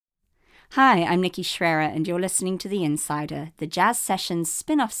Hi, I'm Nikki Schrerer, and you're listening to The Insider, the Jazz Sessions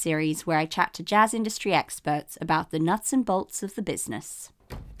spin off series where I chat to jazz industry experts about the nuts and bolts of the business.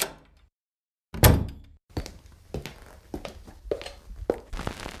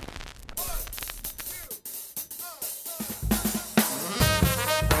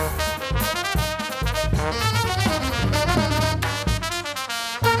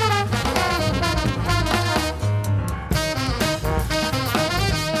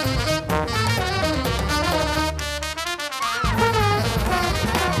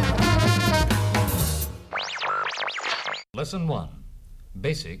 Lesson 1.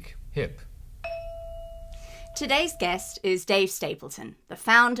 Basic Hip. Today's guest is Dave Stapleton, the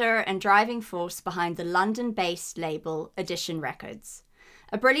founder and driving force behind the London-based label Edition Records.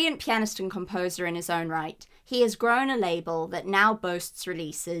 A brilliant pianist and composer in his own right, he has grown a label that now boasts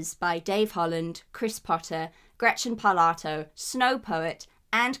releases by Dave Holland, Chris Potter, Gretchen Parlato, Snow Poet,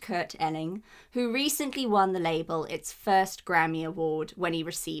 and Kurt Elling, who recently won the label its first Grammy Award when he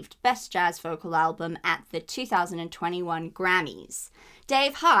received Best Jazz Vocal Album at the 2021 Grammys.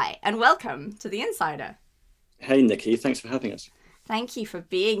 Dave, hi, and welcome to The Insider. Hey, Nikki, thanks for having us. Thank you for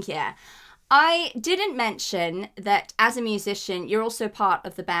being here. I didn't mention that as a musician, you're also part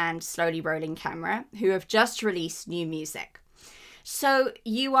of the band Slowly Rolling Camera, who have just released new music. So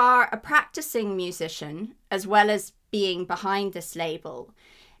you are a practicing musician as well as being behind this label.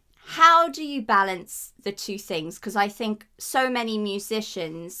 How do you balance the two things? Because I think so many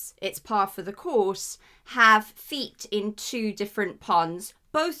musicians, it's par for the course, have feet in two different ponds,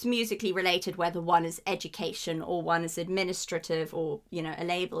 both musically related, whether one is education or one is administrative or, a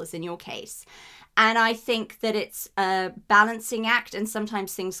label as in your case. And I think that it's a balancing act, and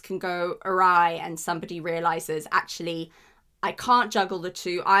sometimes things can go awry and somebody realizes, actually, I can't juggle the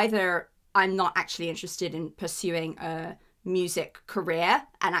two. Either I'm not actually interested in pursuing a music career,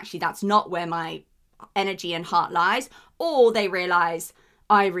 and actually that's not where my energy and heart lies, or they realize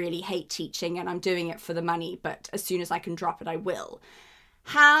I really hate teaching and I'm doing it for the money, but as soon as I can drop it, I will.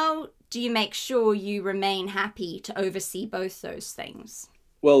 How do you make sure you remain happy to oversee both those things?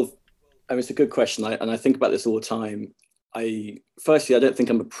 Well, it's a good question, and I think about this all the time. Firstly, I don't think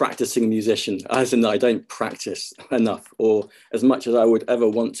I'm a practicing musician, as in I don't practice enough or as much as I would ever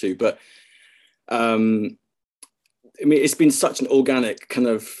want to, but it's been such an organic kind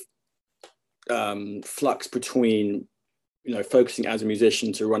of flux between, focusing as a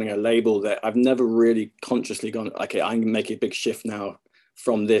musician to running a label that I've never really consciously gone, okay, I'm making a big shift now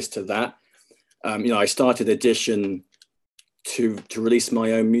from this to that. I started Edition to release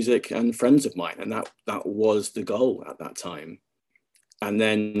my own music and friends of mine, and that was the goal at that time. And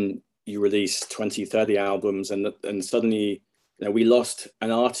then you release 20, 30 albums, and suddenly, we lost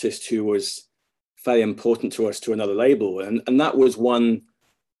an artist who was very important to us to another label, and that was one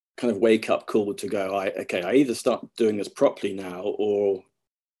kind of wake up call to go, I either start doing this properly now or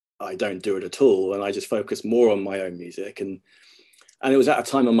I don't do it at all, and I just focus more on my own music. And it was at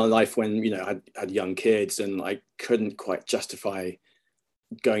a time in my life when I had young kids, and I couldn't quite justify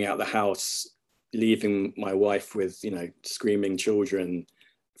going out the house, leaving my wife with screaming children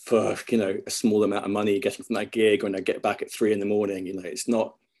for a small amount of money, getting from that gig when I get back at 3 a.m.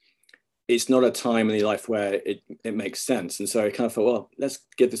 It's not a time in your life where it makes sense. And so I kind of thought, well, let's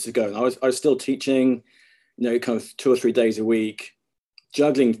give this a go. And I was still teaching, kind of 2 or 3 days a week,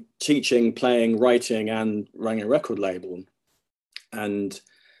 juggling teaching, playing, writing, and running a record label. And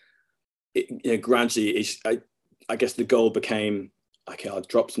gradually, I guess the goal became, okay, I'll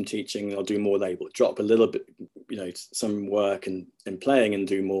drop some teaching, I'll do more label, drop a little bit, some work and playing, and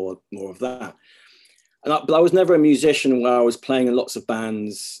do more of that. But I was never a musician where I was playing in lots of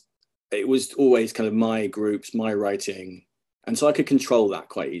bands. It was always kind of my groups, my writing. And so I could control that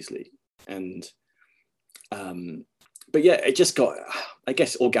quite easily. And, but yeah, it just got, I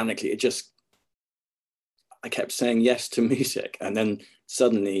guess organically, I kept saying yes to music. And then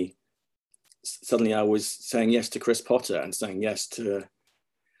suddenly I was saying yes to Chris Potter and saying yes to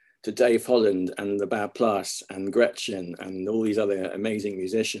Dave Holland and the Bad Plus and Gretchen and all these other amazing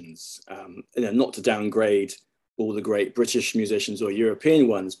musicians. Not to downgrade all the great British musicians or European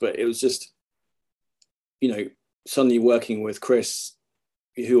ones, but it was just, suddenly working with Chris,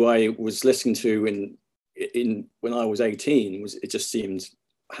 who I was listening to in when I was 18, it just seemed,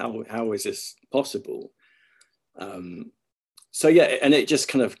 how is this possible? So yeah, and it just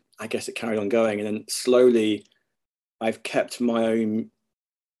kind of, I guess it carried on going, and then slowly I've kept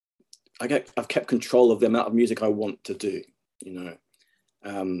control of the amount of music I want to do.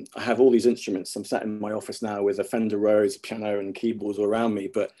 I have all these instruments. I'm sat in my office now with a Fender Rhodes piano and keyboards all around me,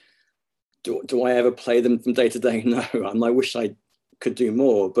 but do I ever play them from day to day? No, and I wish I could do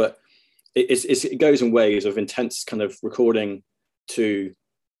more, but it goes in waves of intense kind of recording to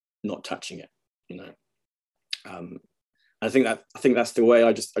not touching it, you know. I think that's the way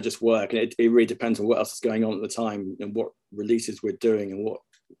I just work, and it really depends on what else is going on at the time and what releases we're doing and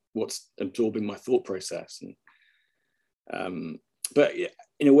what's absorbing my thought process. And but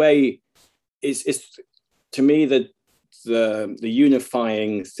in a way, it's to me the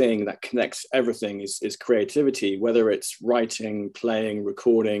unifying thing that connects everything is creativity, whether it's writing, playing,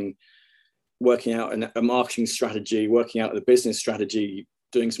 recording, working out a marketing strategy, working out the business strategy,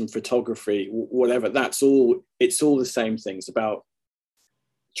 doing some photography, whatever. It's all the same thing. It's about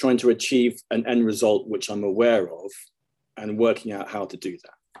trying to achieve an end result which I'm aware of and working out how to do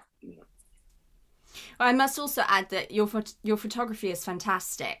that. Well, I must also add that your photography is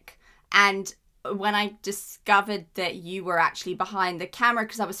fantastic. And when I discovered that you were actually behind the camera,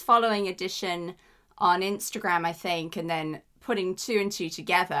 because I was following Edition on Instagram, I think, and then putting two and two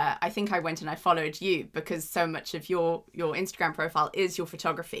together, I think I went and I followed you because so much of your Instagram profile is your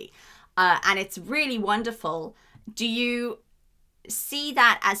photography. And it's really wonderful. Do you see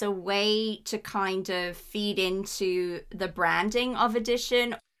that as a way to kind of feed into the branding of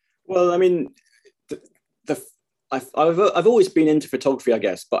Edition? Well, I mean, I've always been into photography, I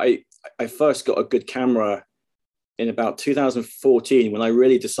guess, but I first got a good camera in about 2014 when I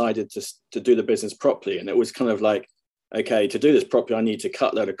really decided to do the business properly. And it was kind of like, okay, to do this properly, I need to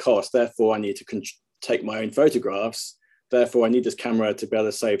cut a load of costs. Therefore, I need to take my own photographs. Therefore, I need this camera to be able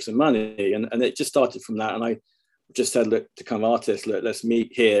to save some money. And it just started from that. And I just said, look, to kind of artists, look, let's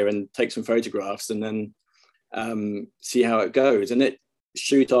meet here and take some photographs and then see how it goes. And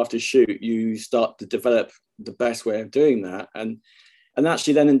shoot after shoot, you start to develop the best way of doing that. And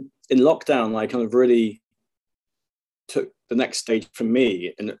actually then in lockdown, I kind of really took the next stage for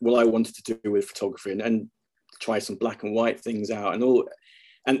me and what I wanted to do with photography and try some black and white things out and all.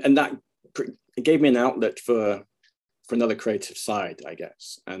 And that it gave me an outlet for another creative side, I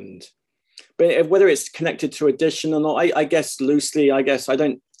guess. But whether it's connected to Edition or not, I guess loosely, I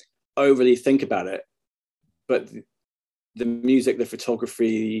don't overly think about it. But the music, the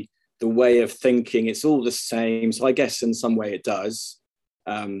photography, the way of thinking, it's all the same. So I guess in some way it does.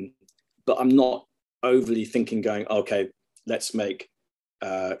 But I'm not overly thinking going, okay, let's make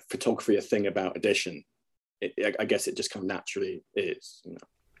photography a thing about Edition. I guess it just kind of naturally is, you know.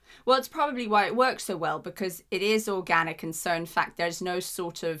 Well, it's probably why it works so well, because it is organic. And so, in fact, there's no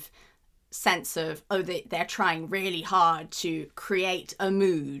sort of sense of, they're trying really hard to create a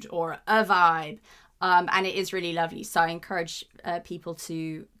mood or a vibe. And it is really lovely. So I encourage people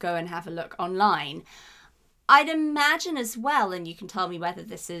to go and have a look online. I'd imagine as well, and you can tell me whether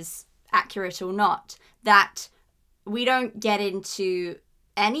this is accurate or not, that we don't get into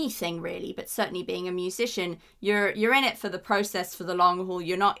anything really, but certainly being a musician, you're in it for the process, for the long haul.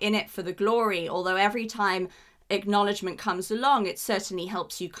 You're not in it for the glory, although every time acknowledgement comes along, it certainly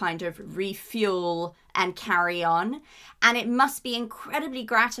helps you kind of refuel and carry on. And it must be incredibly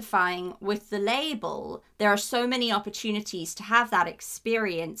gratifying with the label. There are so many opportunities to have that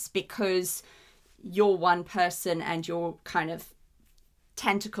experience because you're one person and your kind of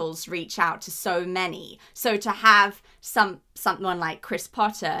tentacles reach out to so many. So to have someone like Chris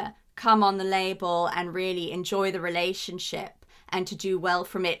Potter come on the label and really enjoy the relationship and to do well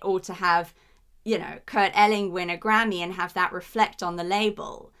from it, or to have, you know, Kurt Elling win a Grammy and have that reflect on the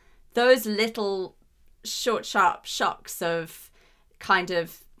label, those little short, sharp shocks of kind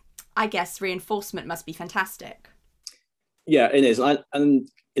of, I guess, reinforcement must be fantastic. Yeah, it is. And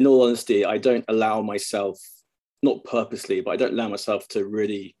in all honesty, I don't allow myself, not purposely, but I don't allow myself to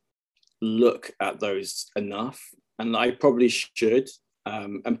really look at those enough. And I probably should.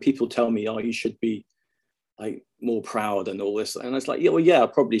 And people tell me, oh, you should be like more proud and all this. And it's like, yeah, well, yeah, I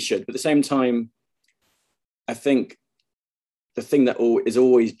probably should. But at the same time, I think the thing that is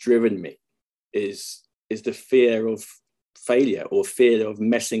always driven me is the fear of failure or fear of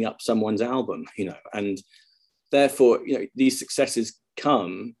messing up someone's album, you know. And therefore, you know, these successes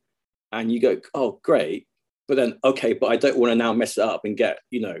come and you go, oh, great. But then, okay, but I don't want to now mess it up and get,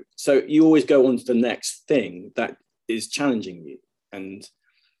 you know, so you always go on to the next thing that is challenging you. And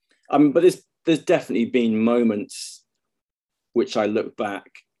but there's definitely been moments which I look back,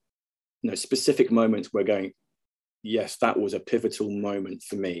 you know, specific moments where going, yes, that was a pivotal moment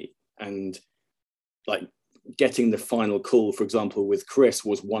for me. And like getting the final call, for example, with Chris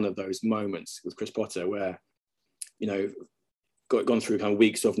was one of those moments with Chris Potter where, you know, gone through kind of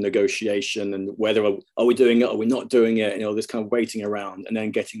weeks of negotiation and whether are we doing it, are we not doing it, you know, this kind of waiting around and then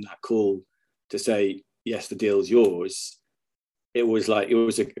getting that call to say, yes, the deal's yours. It was like, it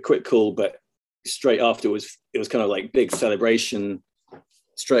was a quick call, but straight after it was kind of like big celebration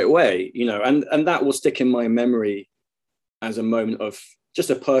straight away, you know, and that will stick in my memory as a moment of just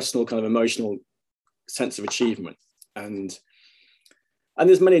a personal kind of emotional sense of achievement. And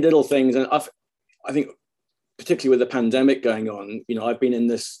there's many little things, and I think particularly with the pandemic going on, you know, I've been in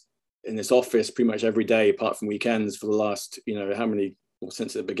this office pretty much every day apart from weekends for the last, you know,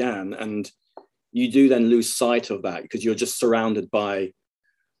 since it began. And you do then lose sight of that because you're just surrounded by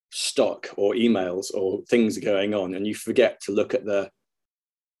stock or emails or things going on, and you forget to look at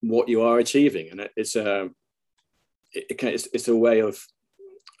what you are achieving. And it's a way of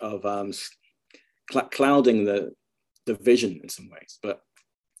clouding the vision in some ways. But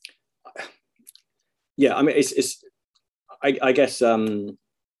yeah, I mean, I guess trying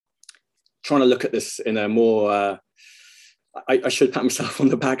to look at this in a more I should pat myself on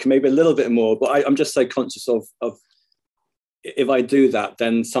the back maybe a little bit more, but I'm just so conscious of if I do that,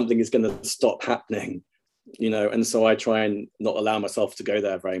 then something is going to stop happening, you know, and so I try and not allow myself to go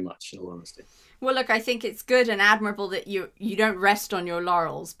there very much, in all honesty. Well, look, I think it's good and admirable that you don't rest on your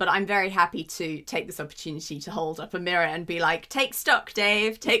laurels, but I'm very happy to take this opportunity to hold up a mirror and be like, take stock,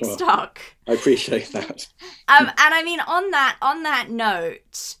 Dave, take stock. I appreciate that. And I mean, on that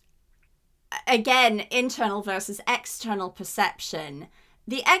note, again, internal versus external perception.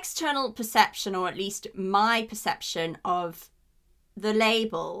 The external perception, or at least my perception of the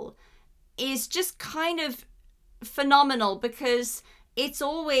label, is just kind of phenomenal because it's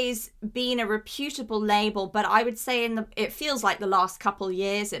always been a reputable label, but I would say it feels like the last couple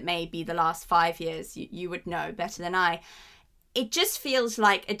years, it may be the last 5 years, you would know better than I. It just feels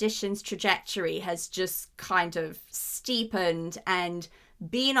like Edition's trajectory has just kind of steepened and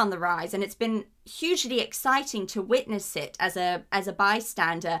been on the rise, and it's been hugely exciting to witness it as a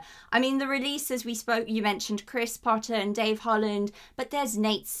bystander. I mean, the releases you mentioned Chris Potter and Dave Holland, but there's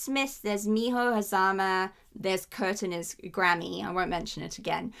Nate Smith, there's Miho Hazama, there's Kurt and his Grammy. I won't mention it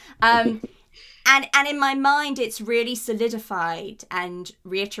again. And in my mind, it's really solidified and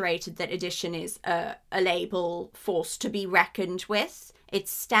reiterated that Edition is a label force to be reckoned with. It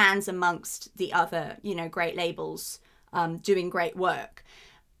stands amongst the other, you know, great labels doing great work.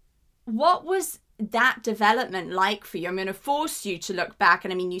 What was that development like for you? I'm going to force you to look back,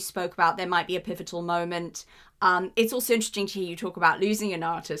 and I mean, you spoke about there might be a pivotal moment. It's also interesting to hear you talk about losing an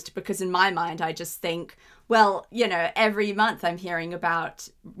artist, because in my mind, I just think, well, you know, every month I'm hearing about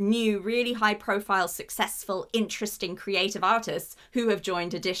new, really high profile, successful, interesting, creative artists who have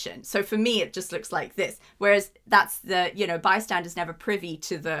joined Edition. So for me, it just looks like this, whereas that's bystanders never privy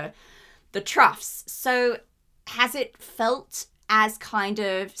to the troughs. So has it felt as kind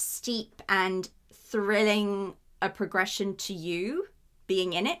of steep and thrilling a progression to you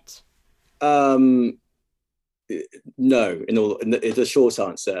being in it? No, it's a short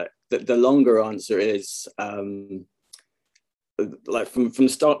answer. The longer answer is like from the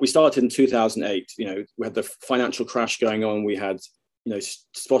start. We started in 2008. You know, we had the financial crash going on. We had, you know,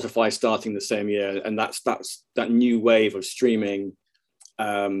 Spotify starting the same year, and that's that new wave of streaming.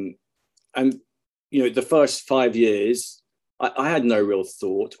 And you know, the first 5 years, I had no real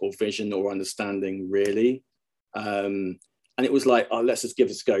thought or vision or understanding really. And it was like, oh, let's just give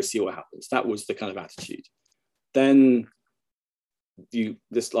this a go, see what happens. That was the kind of attitude. Then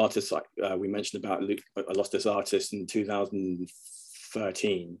this artist, like we mentioned about Luke, I lost this artist in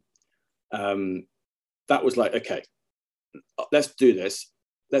 2013. That was like, okay, let's do this.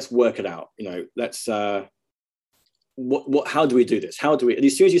 Let's work it out. You know, let's, how do we do this? As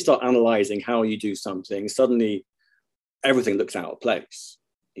soon as you start analyzing how you do something, suddenly everything looks out of place,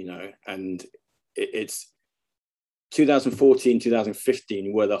 you know, and it's 2014,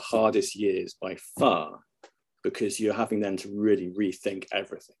 2015 were the hardest years by far, because you're having then to really rethink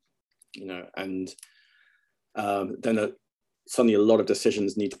everything, you know, and then suddenly a lot of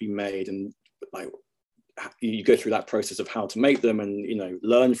decisions need to be made, and like you go through that process of how to make them, and, you know,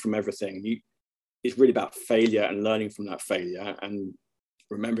 learn from everything. It's really about failure and learning from that failure and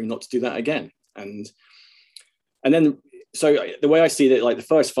remembering not to do that again. And then, so the way I see it, like the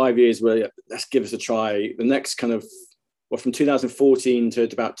first 5 years were, let's give us a try. The next kind of, well, from 2014 to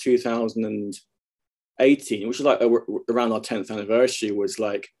about 2018, which was like around our 10th anniversary, was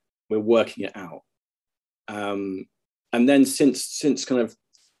like, we're working it out. And then since kind of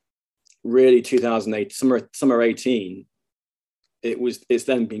really 2008, summer 18, it's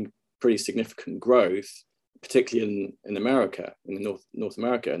then been pretty significant growth, particularly in America, in North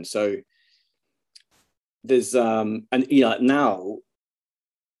America. And so there's and you know, now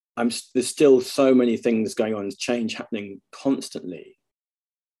there's still so many things going on, change happening constantly,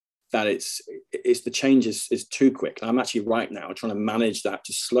 that it's the change is too quick. And I'm actually right now trying to manage that,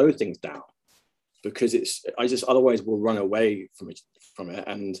 to slow things down, because I just otherwise will run away from from it.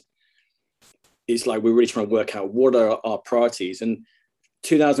 And it's like we're really trying to work out what are our priorities. And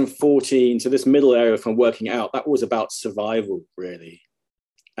 2014, so this middle area from working out, that was about survival, really.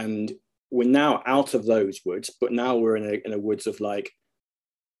 And we're now out of those woods, but now we're in a woods of like,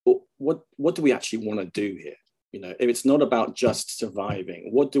 what do we actually want to do here? You know, if it's not about just surviving,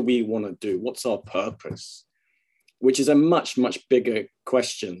 what do we want to do? What's our purpose? Which is a much, much bigger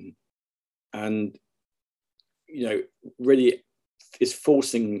question. And, you know, really is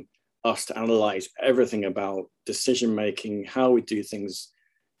forcing us to analyze everything about decision-making, how we do things,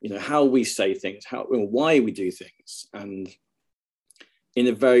 you know, how we say things, why we do things. And in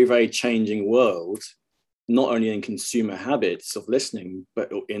a very, very changing world, not only in consumer habits of listening,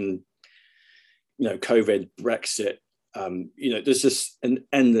 but in, you know, COVID, Brexit, you know, there's just an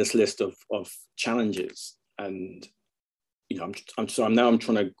endless list of challenges. And, you know, I'm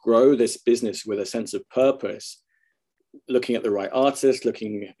trying to grow this business with a sense of purpose, looking at the right artists,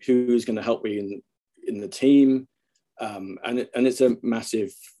 looking who's going to help me in the team. And it's a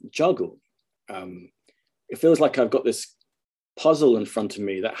massive juggle. It feels like I've got this puzzle in front of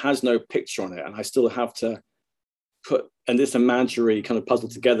me that has no picture on it, and I still have to put this imaginary kind of puzzle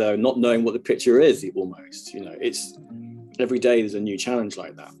together, not knowing what the picture is almost. You know, it's every day there's a new challenge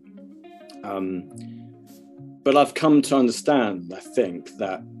like that. But I've come to understand, I think,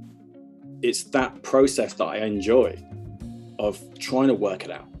 that it's that process that I enjoy of trying to work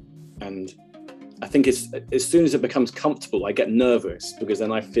it out. And I think it's as soon as it becomes comfortable, I get nervous, because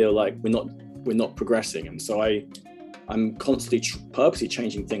then I feel like we're not progressing. And so I'm constantly purposely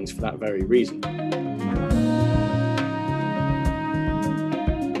changing things for that very reason.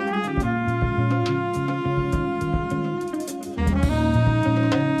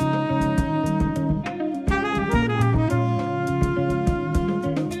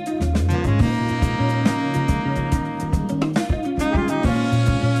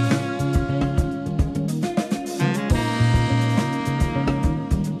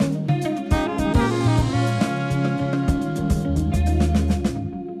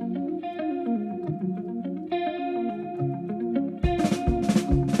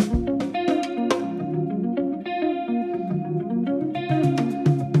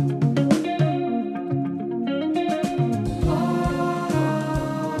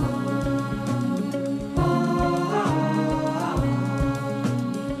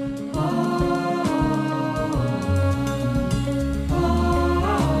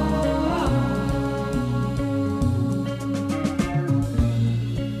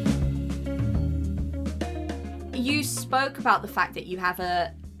 Spoke about the fact that you have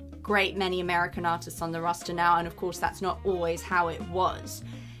a great many American artists on the roster now, and of course that's not always how it was.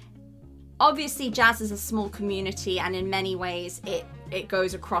 Obviously jazz is a small community, and in many ways it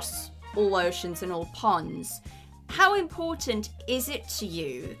goes across all oceans and all ponds. How important is it to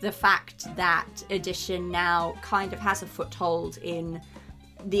you, the fact that Edition now kind of has a foothold in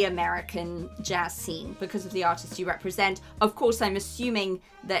the American jazz scene because of the artists you represent? Of course, I'm assuming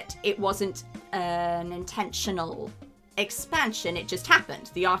that it wasn't an intentional expansion, it just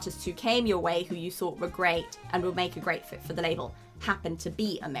happened. The artists who came your way, who you thought were great and would make a great fit for the label, happened to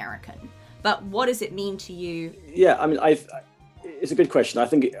be American. But what does it mean to you? Yeah, I mean, it's a good question. I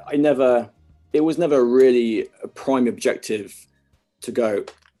think it was never really a prime objective to go,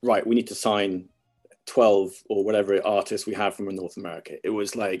 right, we need to sign 12 or whatever artists we have from North America. It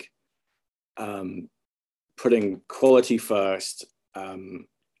was like putting quality first, and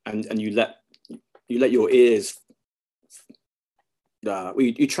you let your ears,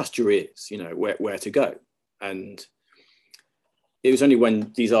 you trust your ears, you know, where to go. And it was only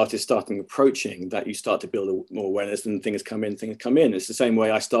when these artists started approaching that you start to build more awareness, and things come in. It's the same way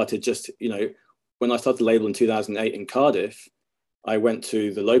I started just, you know, when I started the label in 2008 in Cardiff, I went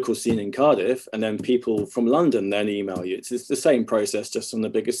to the local scene in Cardiff, and then people from London then email you. It's the same process, just on a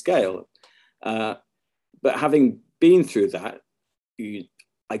bigger scale. But having been through that,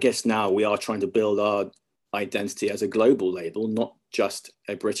 I guess now we are trying to build our identity as a global label, not just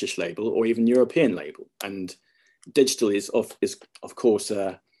a British label or even European label. And digital is of course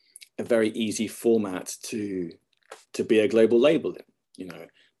a very easy format to be a global label in, you know.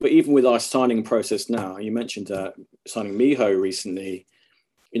 But even with our signing process now, you mentioned signing Miho recently,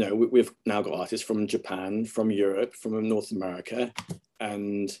 you know, we've now got artists from Japan, from Europe, from North America,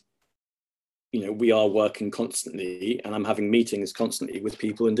 and, you know, we are working constantly, and I'm having meetings constantly with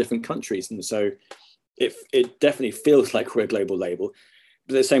people in different countries. And so it definitely feels like we're a global label.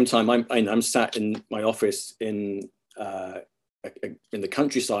 But at the same time, I'm sat in my office in the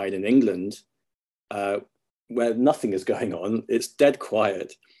countryside in England, where nothing is going on. It's dead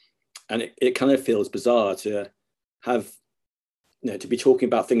quiet. And it kind of feels bizarre to have to be talking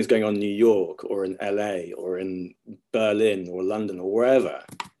about things going on in New York or in LA or in Berlin or London or wherever,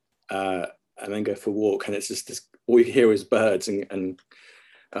 and then go for a walk, and it's just this, all you hear is birds, and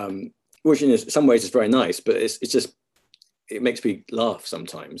which in some ways is very nice, but it makes me laugh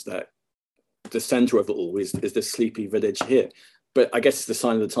sometimes that the center of it all is this sleepy village here. But I guess it's the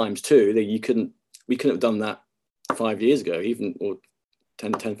sign of the times too, that we couldn't have done that 5 years ago, even, or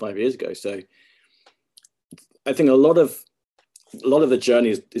 5 years ago. So I think a lot of the journey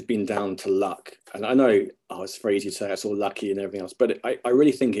has been down to luck. And I know, it's very easy to say it's all lucky and everything else, but I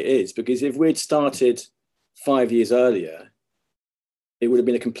really think it is, because if we'd started 5 years earlier, it would have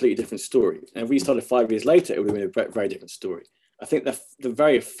been a completely different story. And if we started 5 years later, it would have been a very, very different story. I think the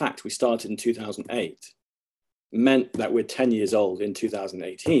very fact we started in 2008 meant that we're 10 years old in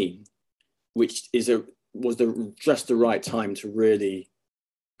 2018, which was just the right time to really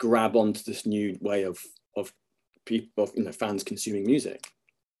grab onto this new way of people, fans consuming music.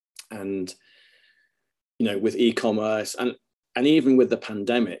 And with e-commerce and even with the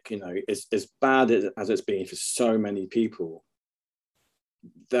pandemic, as bad as it's been for so many people,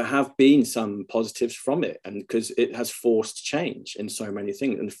 there have been some positives from it, and because it has forced change in so many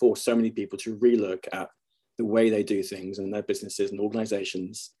things and forced so many people to relook at the way they do things and their businesses and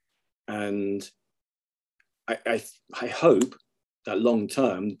organizations. And I hope that long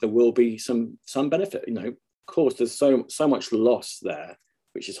term there will be some benefit. Of course, there's so much loss there,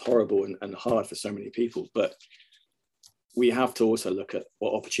 which is horrible and hard for so many people, but we have to also look at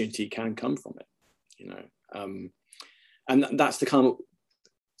what opportunity can come from it, and that's the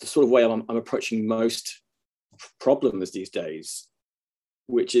sort of way I'm approaching most problems these days,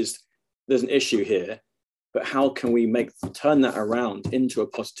 which is there's an issue here, but how can we turn that around into a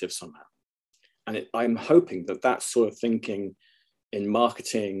positive somehow? And I'm hoping that sort of thinking in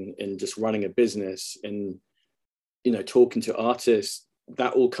marketing, in just running a business, in talking to artists,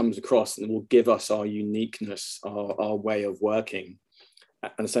 that all comes across and will give us our uniqueness, our way of working,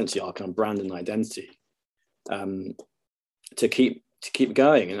 and essentially our kind of brand and identity, to keep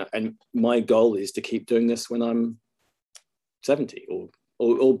going. And my goal is to keep doing this when I'm 70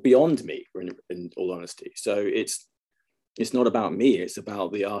 or beyond me, in all honesty. So it's not about me, it's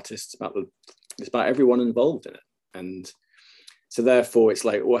about the artists, it's about everyone involved in it. And so therefore it's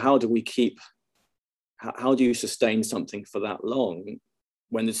like, well, how do you sustain something for that long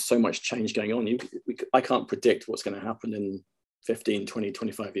when there's so much change going on? I can't predict what's going to happen in 15, 20,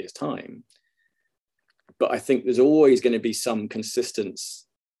 25 years time. But I think there's always going to be some consistency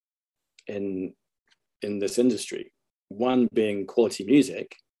in this industry. One being quality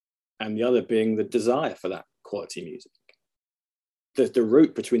music, and the other being the desire for that quality music. The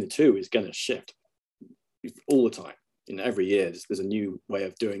route between the two is going to shift all the time. Every year there's a new way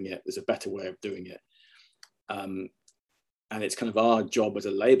of doing it. There's a better way of doing it. And it's kind of our job as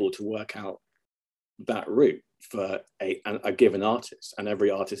a label to work out that route for a given artist. And every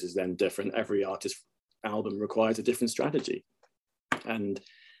artist is then different. Every artist album requires a different strategy. And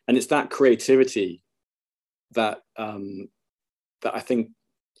it's that creativity that I think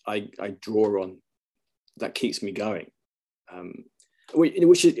I draw on, that keeps me going.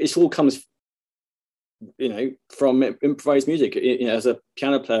 Which it all comes, from improvised music. As a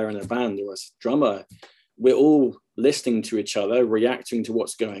piano player in a band or as a drummer, we're all listening to each other, reacting to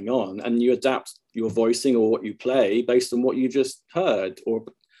what's going on, and you adapt your voicing or what you play based on what you just heard, or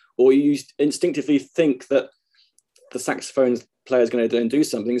you instinctively think that the saxophone player is going to do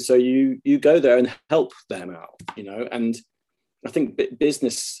something, so you go there and help them out, And I think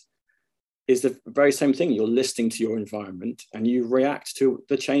business is the very same thing. You're listening to your environment and you react to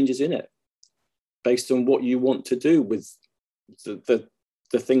the changes in it based on what you want to do with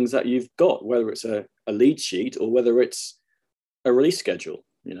the things that you've got, whether it's a lead sheet or whether it's a release schedule.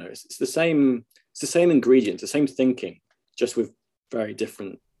 It's the same ingredients, the same thinking, just with very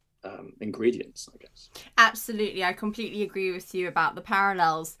different ingredients, I guess. Absolutely. I completely agree with you about the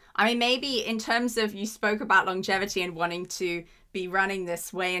parallels. I mean, maybe in terms of, you spoke about longevity and wanting to be running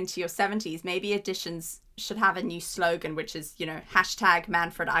this way into your 70s, maybe Editions should have a new slogan, which is, hashtag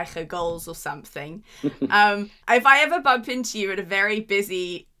Manfred Eicher goals or something. If I ever bump into you at a very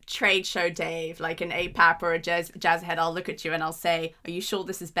busy trade show, Dave, like an APAP or a jazz head, I'll look at you and I'll say, are you sure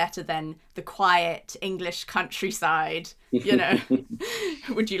this is better than the quiet English countryside?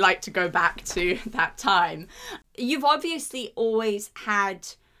 Would you like to go back to that time? You've obviously always had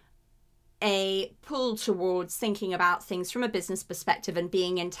a pull towards thinking about things from a business perspective and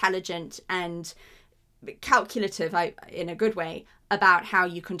being intelligent and calculative, in a good way, about how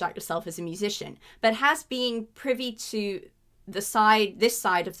you conduct yourself as a musician. But has being privy to this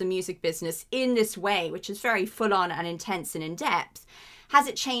side of the music business in this way, which is very full on and intense and in depth, has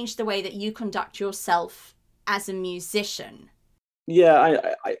it changed the way that you conduct yourself as a musician? Yeah,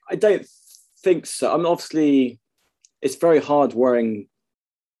 I don't think so. I'm obviously, it's very hard wearing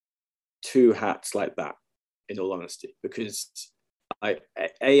two hats like that, in all honesty, because I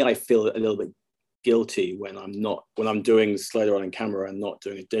feel a little bit guilty when I'm doing slowly rolling camera and not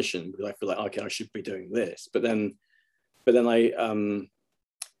doing edition, because I feel like, okay, I should be doing this, but then I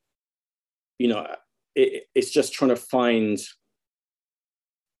it's just trying to find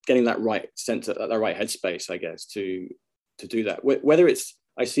getting that right sense, that right headspace, I guess, to do that. Whether it's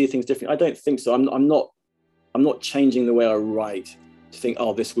I see things differently, I don't think so. I'm not changing the way I write to think,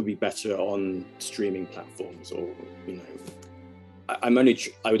 oh, this would be better on streaming platforms, or I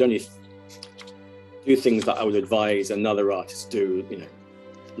would only do things that I would advise another artist do,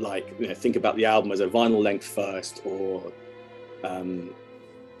 think about the album as a vinyl length first, or I'm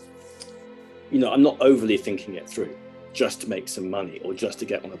not overly thinking it through just to make some money or just to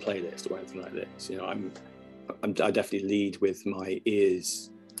get on a playlist or anything like this. I definitely lead with my ears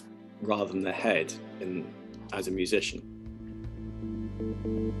rather than the head as a musician.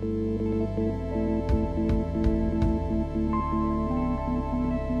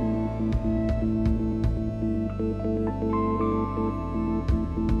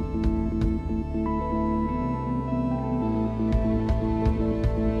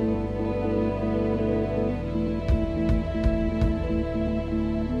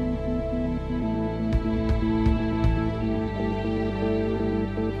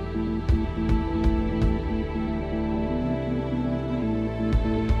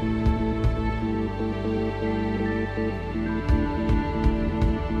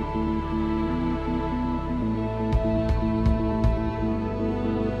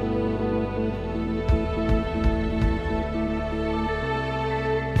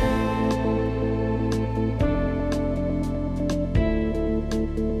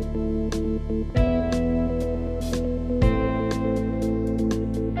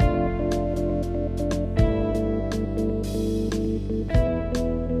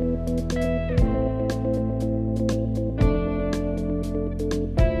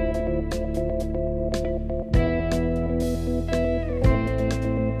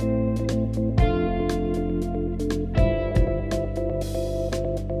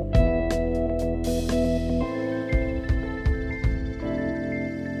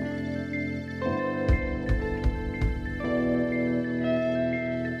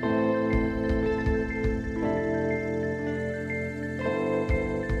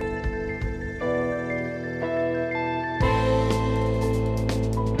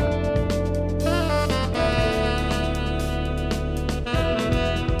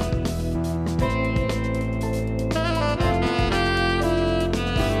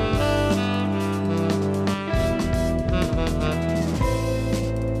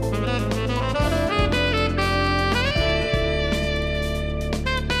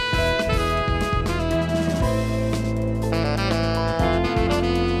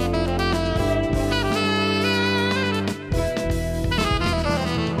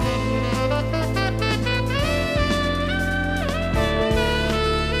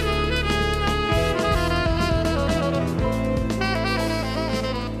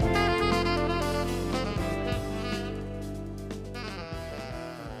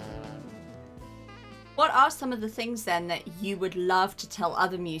 What are some of the things then that you would love to tell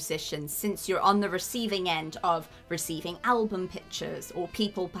other musicians, since you're on the receiving end of receiving album pictures, or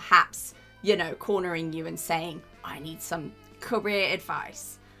people perhaps, cornering you and saying, I need some career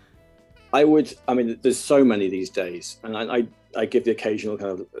advice? There's so many these days, and I give the occasional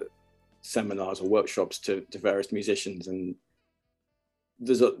kind of seminars or workshops to various musicians, and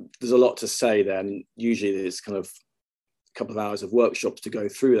there's a lot to say there, and usually there's kind of a couple of hours of workshops to go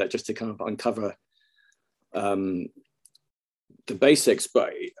through that, just to kind of uncover the basics.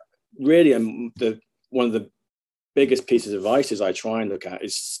 But really, one of the biggest pieces of advice I try and look at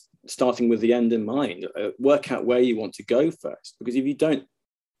is starting with the end in mind. Work out where you want to go first, because if you don't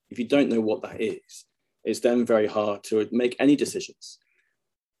know what that is, it's then very hard to make any decisions.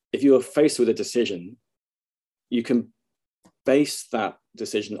 If you are faced with a decision, you can base that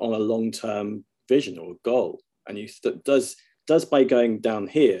decision on a long-term vision or goal, and does by going down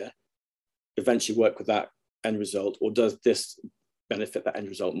here eventually work with that end result, or does this benefit that end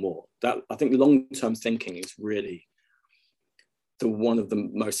result more? That, I think, long-term thinking is really one of the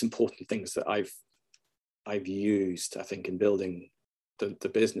most important things that I've used, I think, in building the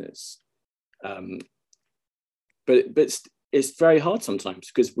business. But it's very hard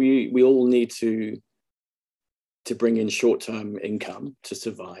sometimes, because we all need to to bring in short-term income to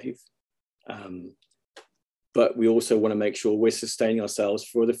survive. But we also want to make sure we're sustaining ourselves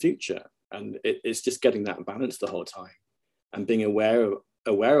for the future. And it's just getting that balance the whole time and being aware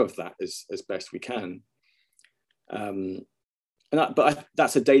of that as best we can. But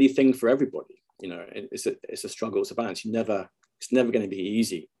that's a daily thing for everybody. You know, it's a struggle, it's a balance. It's never going to be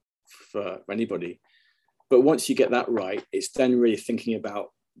easy for anybody. But once you get that right, it's then really thinking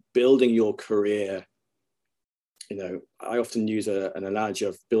about building your career. You know, I often use an analogy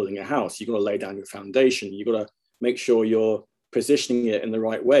of building a house. You've got to lay down your foundation. You've got to make sure you're positioning it in the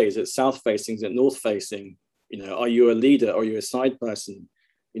right way. Is it south facing? Is it north facing? You know, are you a leader? Are you a side person?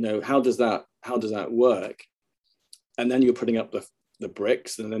 You know, how does that work? And then you're putting up the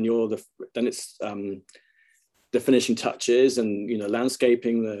bricks, and then it's the finishing touches, and you know,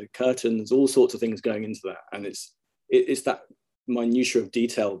 landscaping, the curtains, all sorts of things going into that. And it's that minutiae of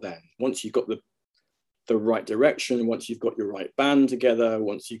detail. Then once you've got the right direction, once you've got your right band together,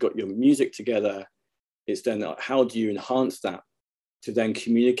 once you've got your music together, it's then how do you enhance that to then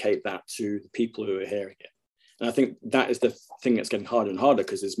communicate that to the people who are hearing it. And I think that is the thing that's getting harder and harder,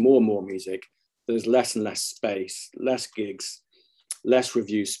 because there's more and more music, there's less and less space, less gigs, less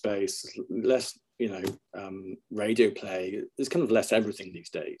review space, less, you know, radio play. There's kind of less everything these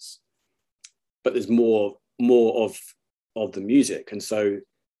days, but there's more of the music. And so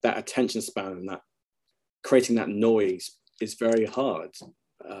that attention span and that creating that noise is very hard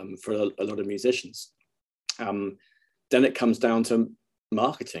for a lot of musicians. Then it comes down to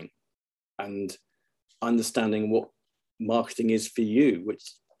marketing and understanding what marketing is for you, which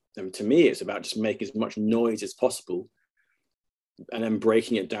to me, it's about just making as much noise as possible and then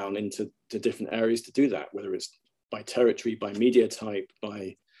breaking it down into different areas to do that, whether it's by territory, by media type,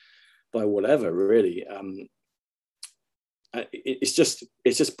 by whatever, really. It's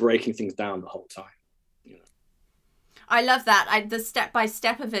just breaking things down the whole time. You know? I love that. The step by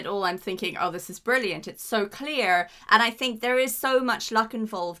step of it all, I'm thinking, oh, this is brilliant. It's so clear. And I think there is so much luck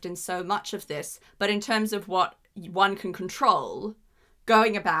involved in so much of this. But in terms of what one can control,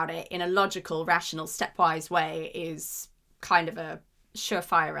 going about it in a logical, rational, stepwise way is kind of a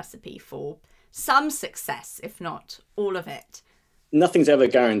surefire recipe for some success, if not all of it. Nothing's ever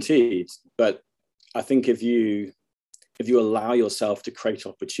guaranteed, but I think if you allow yourself to create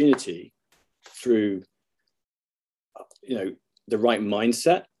opportunity through, you know, the right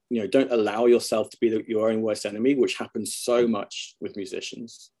mindset, you know, don't allow yourself to be your own worst enemy, which happens so much with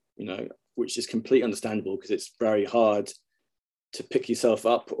musicians, you know, which is completely understandable because it's very hard to pick yourself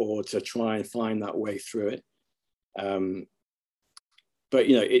up or to try and find that way through it. But,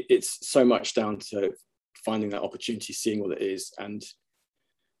 you know, it's so much down to finding that opportunity, seeing what it is. And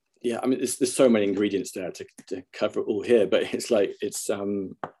yeah, I mean, there's so many ingredients there to cover it all here, but it's like, it's,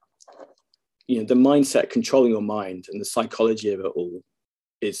 you know, the mindset, controlling your mind and the psychology of it all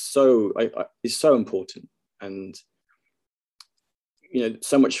is so important. And, you know,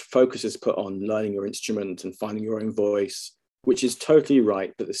 so much focus is put on learning your instrument and finding your own voice, which is totally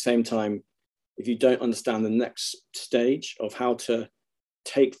right. But at the same time, if you don't understand the next stage of how to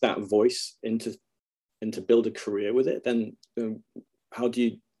take that voice into build a career with it, then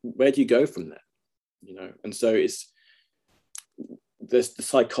where do you go from there? You know, and so there's the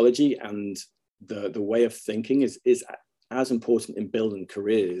psychology and the way of thinking is as important in building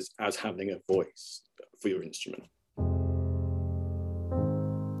careers as having a voice for your instrument.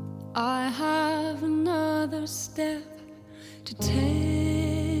 I have another step to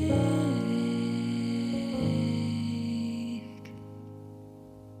take,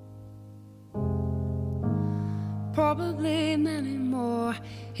 probably many more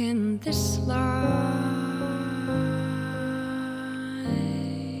in this life.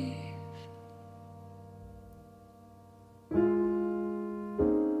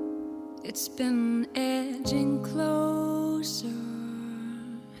 It's been edging closer,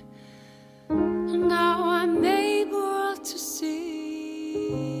 and now I'm able to see.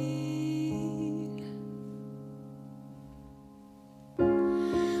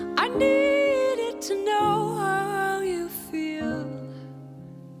 I needed to know how you feel,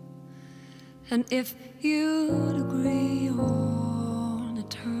 and if you'd agree on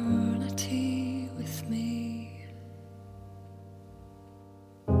eternity with me.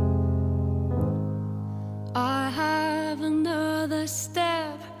 I have another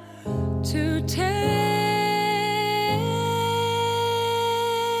step to take,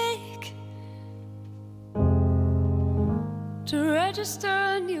 to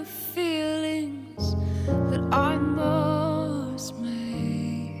register new feelings that I must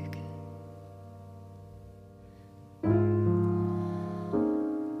make.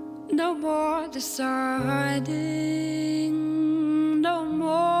 No more deciding, no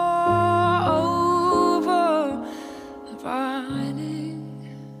more over fighting.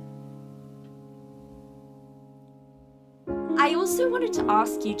 I also wanted to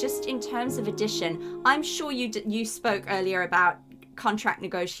ask you, just in terms of Audition, I'm sure you spoke earlier about contract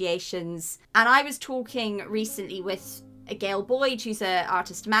negotiations, and I was talking recently with Gail Boyd, who's an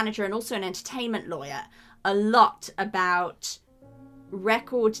artist manager and also an entertainment lawyer, a lot about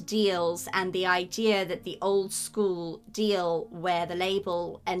record deals and the idea that the old school deal where the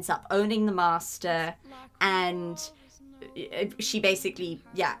label ends up owning the master, and she basically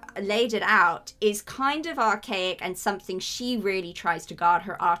laid it out, is kind of archaic and something she really tries to guard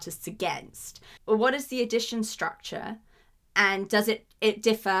her artists against. What is the Audition structure, and does it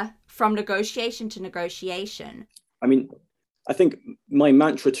differ from negotiation to negotiation? I mean, I think my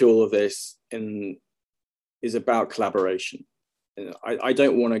mantra to all of this is about collaboration. I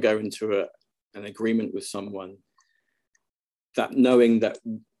don't want to go into an agreement with someone that knowing that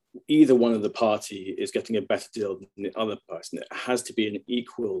either one of the party is getting a better deal than the other person. It has to be an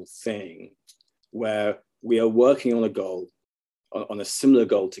equal thing where we are working on a goal, on a similar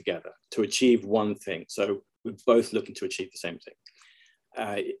goal together to achieve one thing. So we're both looking to achieve the same thing.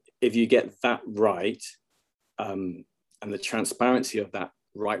 If you get that right, and the transparency of that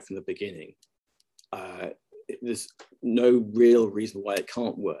right from the beginning, there's no real reason why it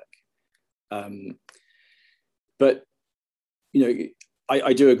can't work. But you know,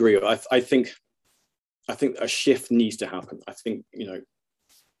 I do agree. I think a shift needs to happen. I think, you know,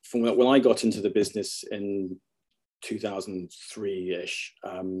 from when I got into the business in 2003-ish,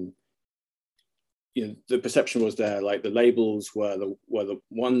 you know, the perception was there, like the labels were the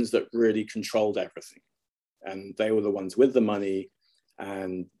ones that really controlled everything, and they were the ones with the money,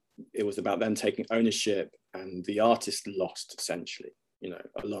 and it was about them taking ownership, and the artist lost, essentially, you know,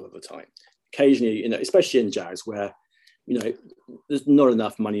 a lot of the time. Occasionally, you know, especially in jazz, where, you know, there's not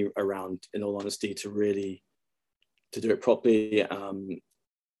enough money around, in all honesty, to do it properly.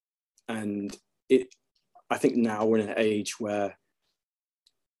 And I think now we're in an age where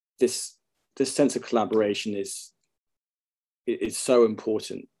this sense of collaboration is so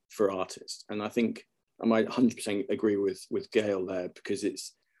important for artists. And I think I might 100% agree with Gail there, because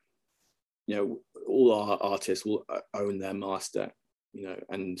it's, you know, all our artists will own their master, you know,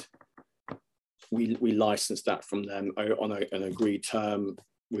 and we license that from them on an agreed term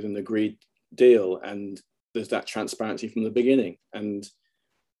with an agreed deal, and there's that transparency from the beginning. And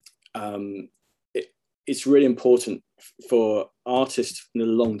it's really important for artists in the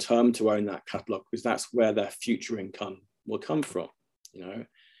long term to own that catalog, because that's where their future income will come from, you know.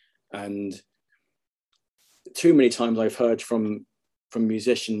 And too many times I've heard from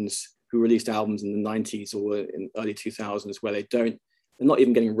musicians who released albums in the 90s or in early 2000s where they're not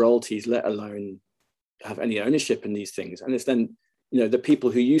even getting royalties, let alone have any ownership in these things. And it's then, you know, the people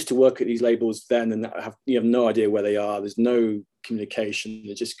who used to work at these labels then and you have no idea where they are. There's no communication.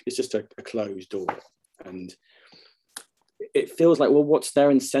 It's just a closed door. And it feels like, well, what's their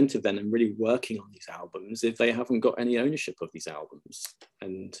incentive then in really working on these albums if they haven't got any ownership of these albums?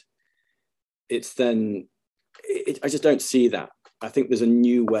 And it's then, I just don't see that. I think there's a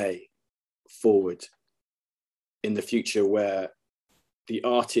new way forward in the future where the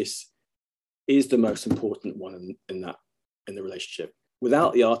artist is the most important one in the relationship.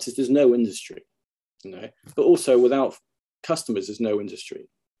 Without the artist, there's no industry, you know. But also without customers, there's no industry.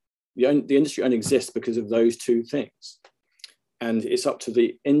 The industry only exists because of those two things, and it's up to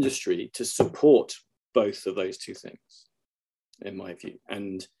the industry to support both of those two things, in my view.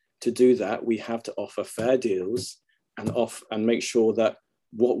 And to do that, we have to offer fair deals and make sure that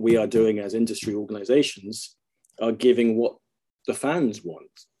what we are doing as industry organizations are giving what the fans want,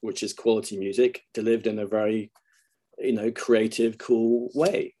 which is quality music delivered in a very, you know, creative, cool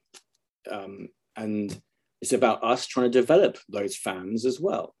way. And it's about us trying to develop those fans as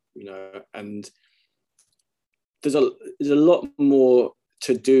well, you know. And there's a lot more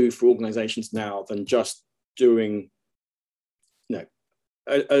to do for organizations now than just doing, you know,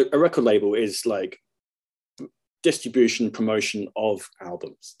 a record label is like distribution, promotion of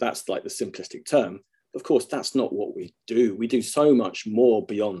albums. That's like the simplistic term. Of course, that's not what we do. We do so much more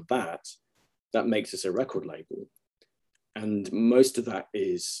beyond that makes us a record label. And most of that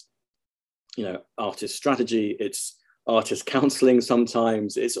is, you know, artist strategy, it's artist counseling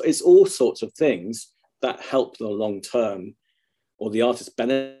sometimes, it's all sorts of things that help the long term, or the artist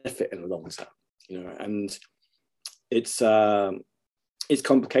benefit in the long term, you know. And it's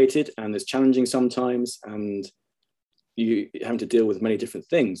complicated and it's challenging sometimes, and you have to deal with many different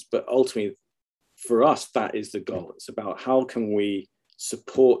things, but ultimately for us, that is the goal. It's about how can we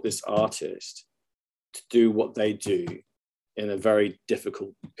support this artist to do what they do in a very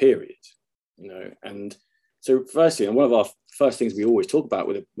difficult period, you know. And so firstly, and one of our first things we always talk about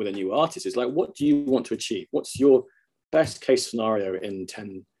with a new artist is like, what do you want to achieve? What's your best case scenario in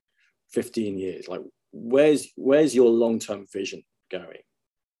 10, 15 years? Like, where's your long-term vision going?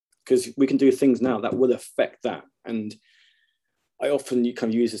 Because we can do things now that will affect that. And I often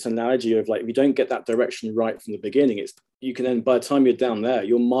kind of use this analogy of like, if you don't get that direction right from the beginning, you can then, by the time you're down there,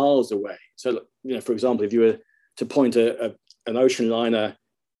 you're miles away. So, you know, for example, if you were to point an ocean liner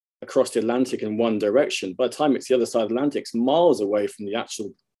across the Atlantic in one direction, by the time it's the other side of the Atlantic, it's miles away from the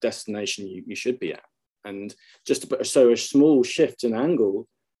actual destination you should be at. And so a small shift in angle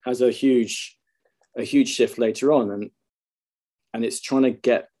has a huge shift later on. And it's trying to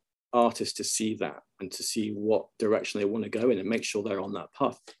get artists to see that and to see what direction they want to go in and make sure they're on that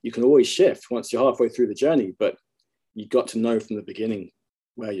path. You can always shift once you're halfway through the journey, but you've got to know from the beginning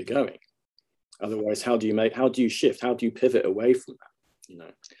where you're going. Otherwise, how do you shift? How do you pivot away from that? You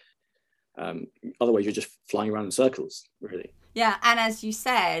know, otherwise you're just flying around in circles, really. Yeah, and as you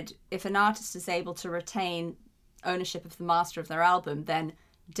said, if an artist is able to retain ownership of the master of their album, then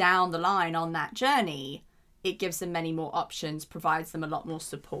down the line on that journey, it gives them many more options, provides them a lot more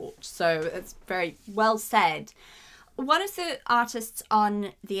support. So it's very well said. One of the artists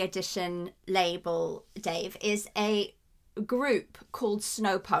on the Edition label, Dave, is a group called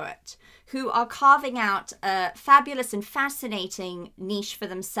Snow Poet, who are carving out a fabulous and fascinating niche for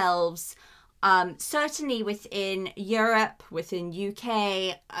themselves, certainly within Europe, within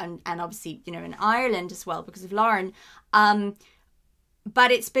UK, and obviously, you know, in Ireland as well because of Lauren.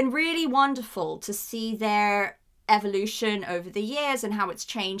 But it's been really wonderful to see their evolution over the years and how it's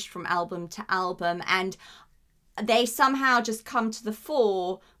changed from album to album. And they somehow just come to the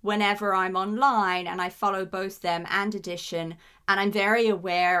fore whenever I'm online and I follow both them and Edition. And I'm very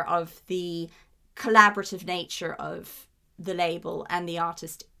aware of the collaborative nature of the label and the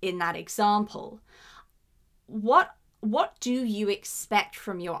artist in that example. What do you expect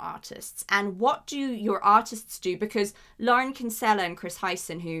from your artists, and what do your artists do? Because Lauren Kinsella and Chris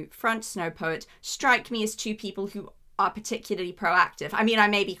Hyson, who front Snow Poet, strike me as two people who are particularly proactive. I mean, I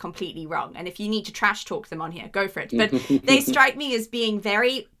may be completely wrong, and if you need to trash talk them on here, go for it. But they strike me as being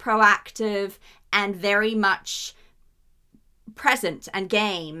very proactive and very much present and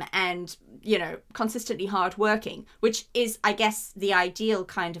game and, you know, consistently hardworking, which is, I guess, the ideal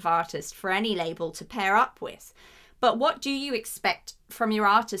kind of artist for any label to pair up with. But what do you expect from your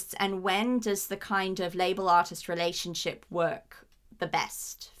artists, and when does the kind of label-artist relationship work the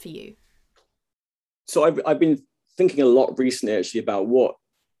best for you? So I've been thinking a lot recently, actually, about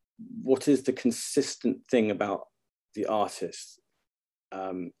what is the consistent thing about the artist.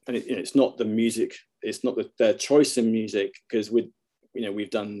 And it's not the music, it's not their choice in music, because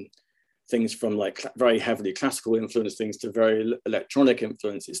we've done things from like very heavily classical influence things to very electronic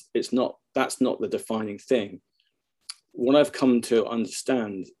influence. That's not the defining thing. What I've come to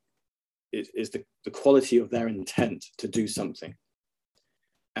understand is the quality of their intent to do something.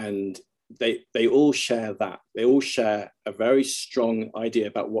 And they all share that. They all share a very strong idea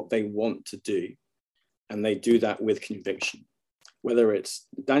about what they want to do. And they do that with conviction. Whether it's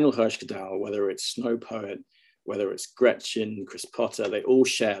Daniel Hirschkadal, whether it's Snow Poet, whether it's Gretchen, Chris Potter, they all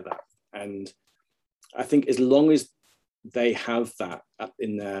share that. And I think as long as they have that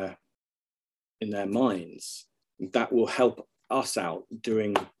in their minds, that will help us out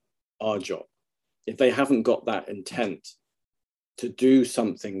doing our job. If they haven't got that intent to do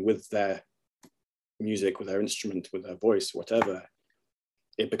something with their music, with their instrument, with their voice, whatever,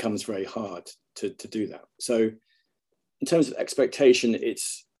 it becomes very hard to do that. So in terms of expectation,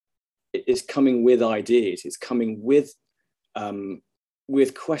 it's coming with ideas, it's coming with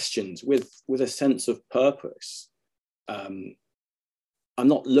questions, with a sense of purpose. I'm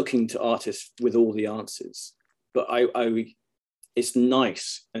not looking to artists with all the answers. But it's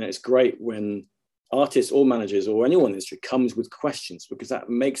nice and it's great when artists or managers or anyone in the industry comes with questions, because that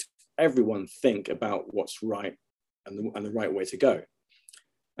makes everyone think about what's right and the right way to go.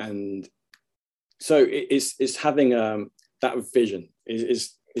 And so it's having that vision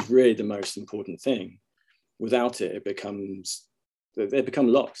is really the most important thing. Without it, they become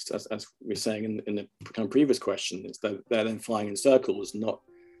lost, as we were saying in the kind of previous question. They're then flying in circles, not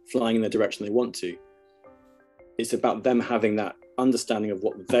flying in the direction they want to. It's about them having that understanding of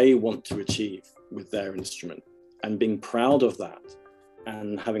what they want to achieve with their instrument and being proud of that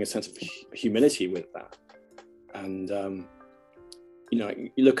and having a sense of humility with that. And, you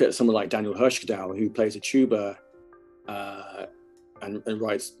look at someone like Daniel Hirschkadal, who plays a tuba and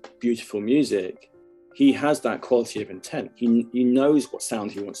writes beautiful music. he has that quality of intent. He knows what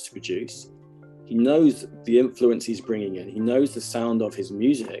sound he wants to produce. He knows the influence he's bringing in. He knows the sound of his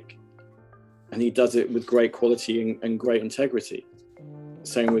music, and he does it with great quality and great integrity.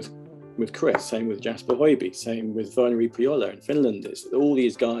 Same with Chris, same with Jasper Hoiby, same with Verneri Piola in Finland. All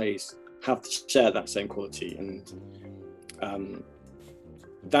these guys have to share that same quality, and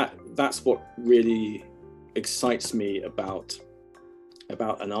that's what really excites me about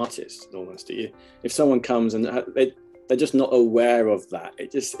an artist, in all honesty. If someone comes and they're just not aware of that,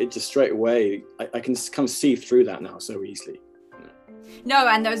 it just straight away, I can come see through that now so easily. No,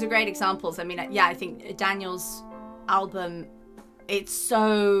 and those are great examples. I mean, yeah, I think Daniel's album, it's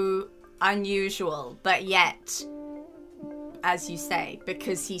so unusual, but yet, as you say,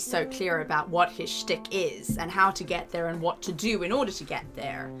 because he's so clear about what his shtick is and how to get there and what to do in order to get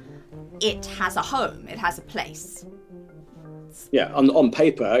there, it has a home, it has a place. Yeah, on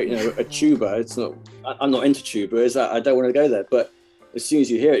paper, a tuba, it's not. I'm not into tubas. I don't want to go there. But as soon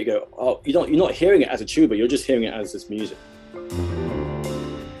as you hear it, you go, oh, you're not hearing it as a tuba. You're just hearing it as this music.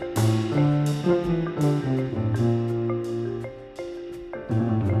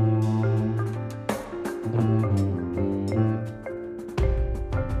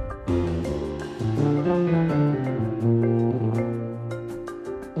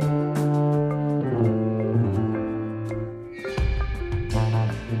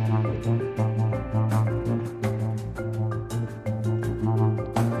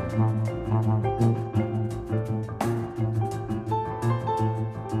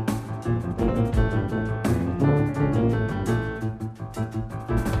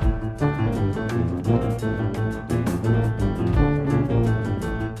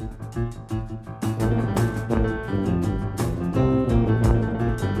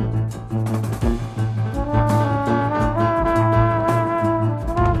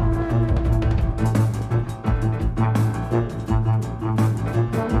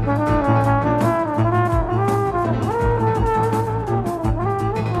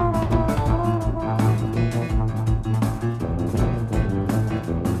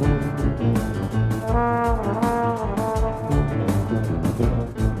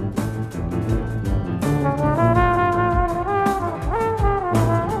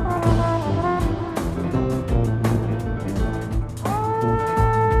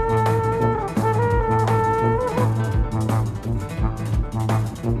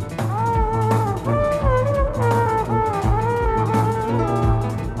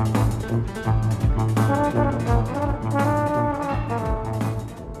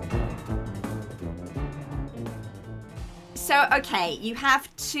 So, okay, you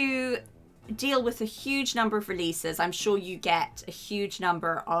have to deal with a huge number of releases. I'm sure you get a huge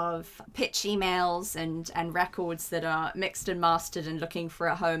number of pitch emails and records that are mixed and mastered and looking for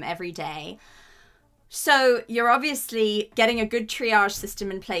a home every day. So you're obviously getting a good triage system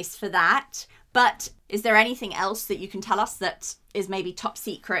in place for that. But is there anything else that you can tell us that is maybe top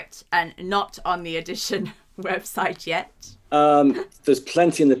secret and not on the Edition website yet? There's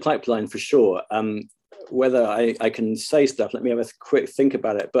plenty in the pipeline for sure. Whether I can say stuff, let me have a quick think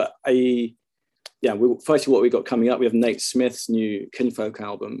about it. But firstly, what we got coming up, we have Nate Smith's new Kinfolk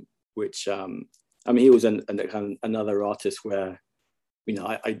album, which he was another artist where,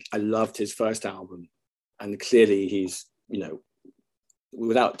 I loved his first album, and clearly he's,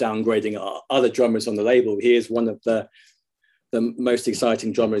 without downgrading our other drummers on the label, he is one of the most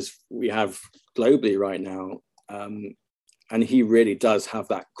exciting drummers we have globally right now. And he really does have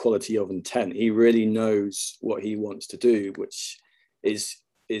that quality of intent. He really knows what he wants to do, which is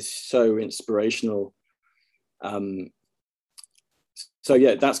so inspirational. So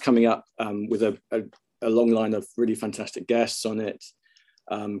yeah, that's coming up with a long line of really fantastic guests on it.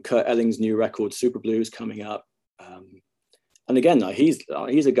 Kurt Elling's new record, Super Blue, is coming up. And again, he's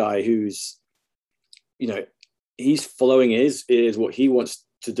a guy who's, he's following his ears, what he wants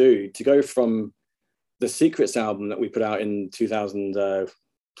to do, to go from the Secrets album that we put out in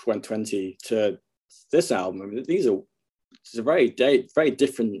 2020 to this album. I mean, it's a very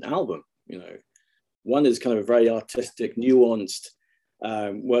different album. One is kind of a very artistic, nuanced,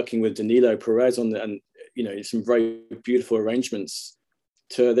 working with Danilo Perez on the, and some very beautiful arrangements,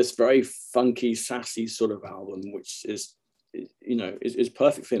 to this very funky, sassy sort of album, which is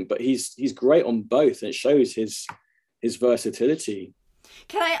perfect for him. But he's great on both, and it shows his versatility.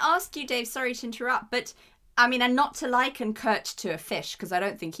 Can I ask you, Dave, sorry to interrupt, but and not to liken Kurt to a fish, because I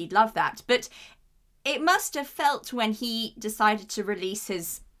don't think he'd love that, but it must have felt, when he decided to release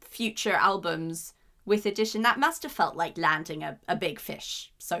his future albums with Edition, that must have felt like landing a big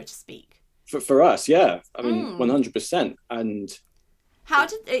fish, so to speak. For us, yeah. 100%. And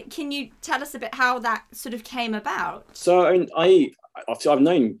Can you tell us a bit how that sort of came about? So I've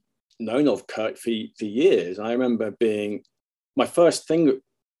known of Kurt for years. I remember my first thing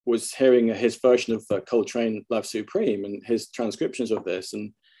was hearing his version of Coltrane Love Supreme and his transcriptions of this.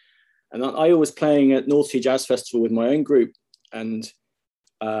 And I was playing at North Sea Jazz Festival with my own group, and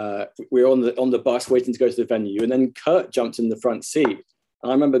we were on the bus waiting to go to the venue, and then Kurt jumped in the front seat.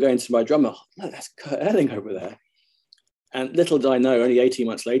 And I remember going to my drummer, no, that's Kurt Elling over there. And little did I know, only 18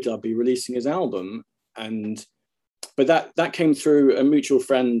 months later, I'd be releasing his album. But that came through a mutual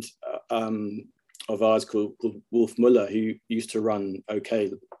friend of ours called Wolf Muller, who used to run OK,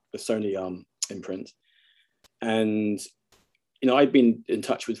 the Sony imprint. And I'd been in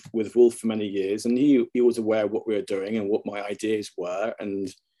touch with Wolf for many years, and he was aware of what we were doing and what my ideas were.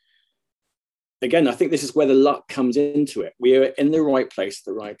 And again, I think this is where the luck comes into it. We are in the right place at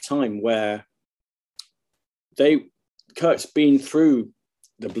the right time, where Kurt's been through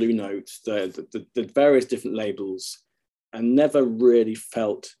the Blue Notes, the various different labels, and never really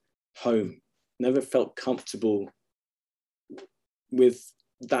felt home, never felt comfortable with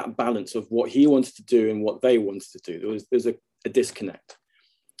that balance of what he wanted to do and what they wanted to do. There's a disconnect.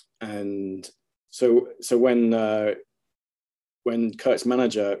 And so when Kurt's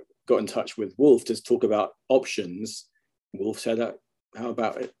manager got in touch with Wolf to talk about options, Wolf said, how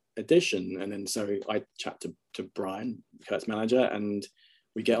about Edition? And then so I chat to Brian, Kurt's manager, and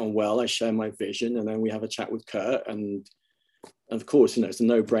we get on well. I share my vision, and then we have a chat with Kurt. And of course, it's a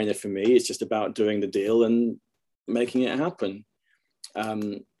no-brainer for me. It's just about doing the deal and making it happen.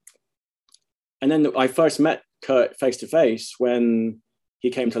 And then I first met Kurt face to face when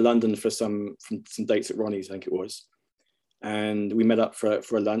he came to London for some dates at Ronnie's, I think it was. And we met up for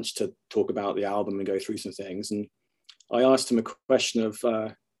a lunch to talk about the album and go through some things. And I asked him a question of,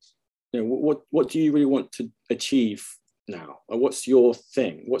 what do you really want to achieve now? Or what's your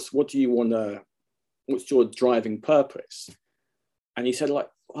thing? What do you want to? What's your driving purpose? And he said,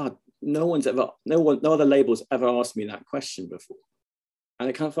 no other label's ever asked me that question before. And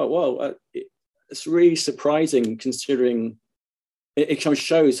I kind of thought, it's really surprising, considering it kind of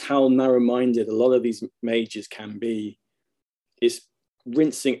shows how narrow-minded a lot of these majors can be. It's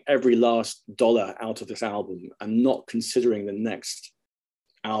rinsing every last dollar out of this album and not considering the next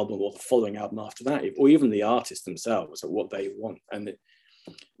album or the following album after that, or even the artists themselves, or what they want. And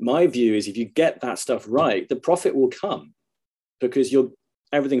my view is, if you get that stuff right, the profit will come, because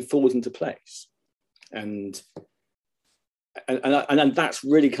everything falls into place. And that's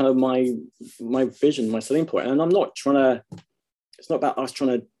really kind of my vision, my selling point. And I'm not it's not about us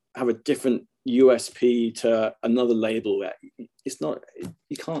trying to have a different USP to another label. It's not,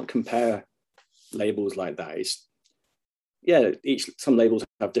 you can't compare labels like that. Some labels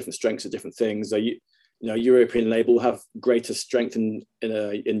have different strengths of different things. European label have greater strength in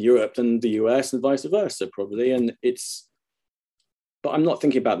Europe than the US, and vice versa, probably. But I'm not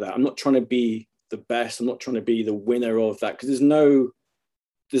thinking about that. I'm not trying to be the best. I'm not trying to be the winner of that, because there's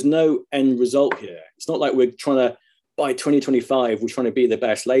no end result here. It's not like we're trying to, by 2025, we're trying to be the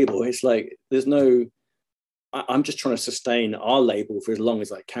best label. It's like I'm just trying to sustain our label for as long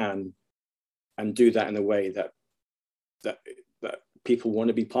as I can, and do that in a way that people want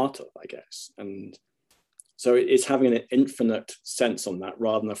to be part of, I guess. And so it's having an infinite sense on that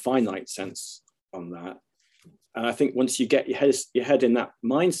rather than a finite sense on that. And I think once you get your head in that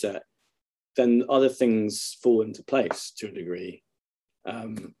mindset, then other things fall into place to a degree.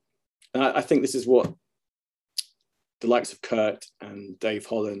 And I think this is what the likes of Kurt and Dave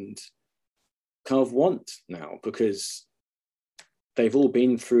Holland kind of want now, because they've all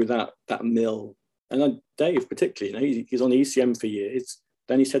been through that mill. And Dave particularly, he's on ECM for years.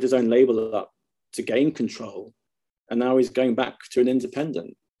 Then he set his own label up to gain control, and now he's going back to an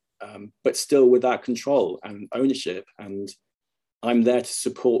independent, but still with that control and ownership. And I'm there to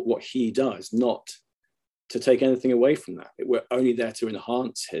support what he does, not to take anything away from that. We're only there to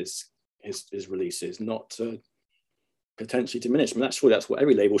enhance his releases, not to potentially diminish. I mean, that's what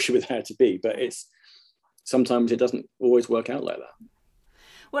every label should be there to be, but sometimes it doesn't always work out like that.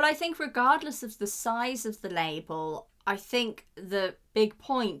 Well, I think regardless of the size of the label, I think the big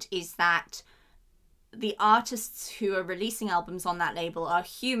point is that the artists who are releasing albums on that label are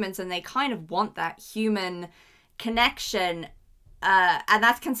humans, and they kind of want that human connection. And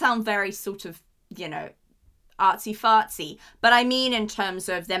that can sound very sort of, artsy fartsy, but I mean in terms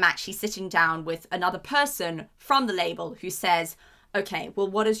of them actually sitting down with another person from the label who says, okay, well,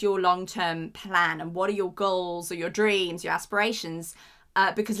 what is your long-term plan, and what are your goals or your dreams, your aspirations?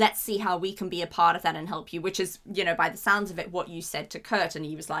 because let's see how we can be a part of that and help you, which is, you know, by the sounds of it, what you said to Kurt. And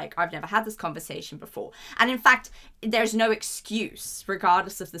he was like, I've never had this conversation before. And in fact, there's no excuse,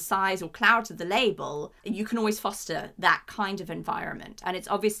 regardless of the size or clout of the label. You can always foster that kind of environment. And it's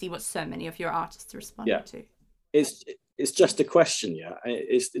obviously what so many of your artists are responding to. It's just a question.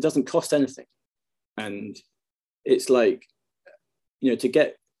 It doesn't cost anything. And it's like, you know, to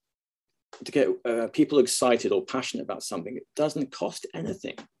get people excited or passionate about something, it doesn't cost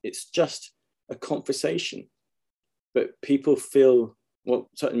anything. It's just a conversation. But people feel, well,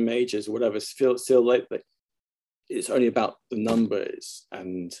 certain majors or whatever feel like it's only about the numbers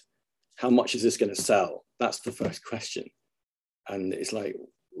and how much is this going to sell. That's the first question. And it's like,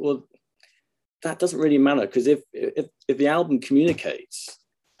 well, that doesn't really matter, because if the album communicates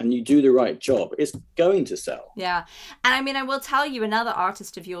and you do the right job, it's going to sell. Yeah. And I mean, I will tell you, another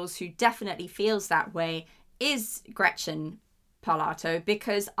artist of yours who definitely feels that way is Gretchen Parlato,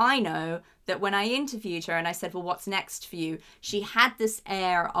 because I know that when I interviewed her and I said, well, what's next for you? She had this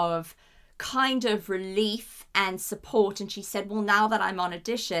air of kind of relief and support. And she said, well, now that I'm on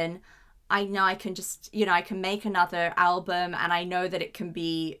Audition, I know I can just, you know, I can make another album, and I know that it can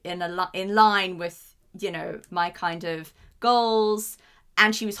be in line with, you know, my kind of goals.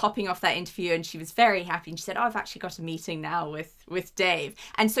 And she was hopping off that interview and she was very happy. And she said, oh, I've actually got a meeting now with Dave.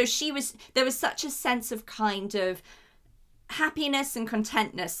 And so there was such a sense of kind of happiness and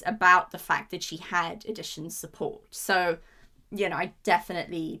contentness about the fact that she had Audition support. So, you know, I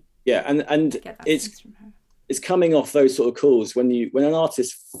definitely and get that sense from her. It's coming off those sort of calls when an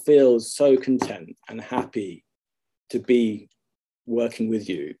artist feels so content and happy to be working with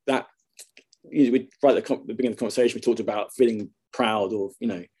you. That, right at the beginning of the conversation, we talked about feeling proud, or, you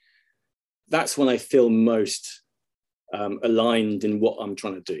know, that's when I feel most aligned in what I'm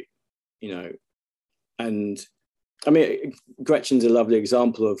trying to do, you know. And I mean, Gretchen's a lovely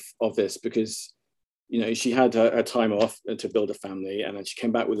example of this, because, you know, she had her time off to build a family, and then she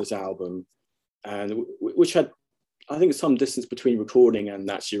came back with this album, and which had, I think, some distance between recording and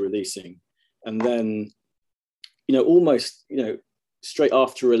actually releasing. And then, you know, almost, you know, straight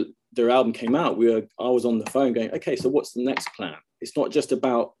after their album came out, I was on the phone going, okay, so what's the next plan? It's not just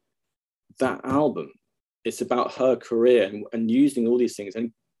about that album, it's about her career and using all these things.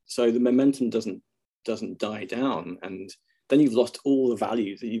 And so the momentum doesn't die down, and then you've lost all the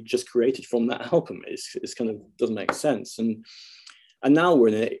value that you've just created from that album. It's kind of doesn't make sense. And now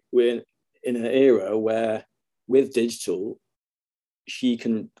we're in an era where, with digital, she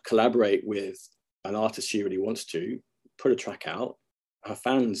can collaborate with an artist she really wants to, put a track out, her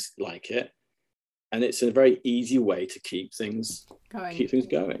fans like it, and it's a very easy way to keep things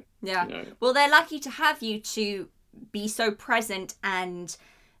going. Yeah. You know? Well, they're lucky to have you to be so present and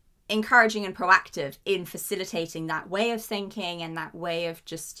encouraging and proactive in facilitating that way of thinking and that way of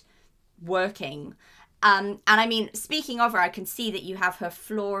just working. And I mean, speaking of her, I can see that you have her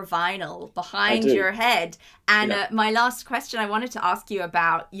floor vinyl behind your head. And my last question, I wanted to ask you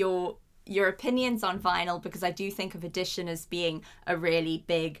about your opinions on vinyl, because I do think of Audition as being a really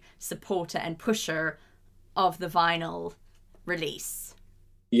big supporter and pusher of the vinyl release.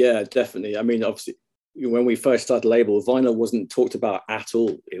 Yeah, definitely. I mean, obviously, when we first started the label, vinyl wasn't talked about at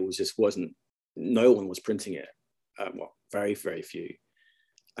all. It was just wasn't, no one was printing it. Well, very, very few.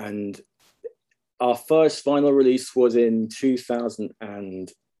 And our first vinyl release was in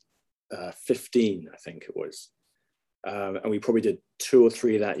 2015, I think it was. And we probably did 2 or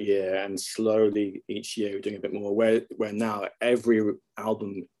 3 that year, and slowly each year we're doing a bit more, where now every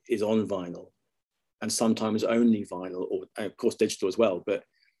album is on vinyl, and sometimes only vinyl, or of course digital as well, but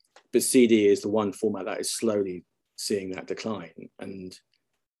CD is the one format that is slowly seeing that decline, and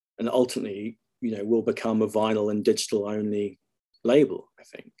ultimately, you know, will become a vinyl and digital only label, I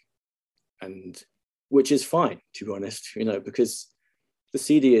think, and which is fine, to be honest, you know, because the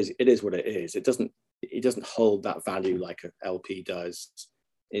CD is what it is. It doesn't hold that value like an LP does.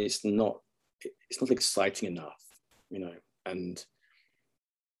 It's not exciting enough, you know, and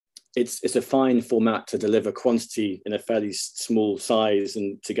it's a fine format to deliver quantity in a fairly small size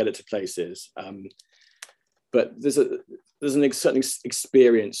and to get it to places. But there's an certain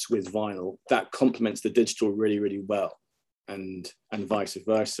experience with vinyl that complements the digital really, really well, and vice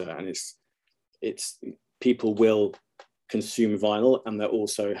versa. And it's people will consume vinyl, and they'll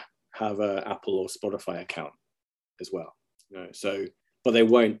also have a Apple or Spotify account as well, you know. So, but they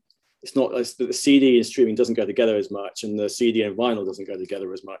won't. It's not the CD and streaming doesn't go together as much, and the CD and vinyl doesn't go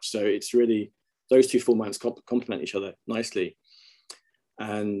together as much. So it's really, those two formats complement each other nicely.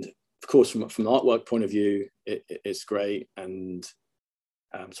 And of course, from an artwork point of view, it's great. And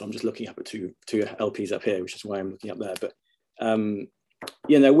so I'm just looking up at two LPs up here, which is why I'm looking up there. But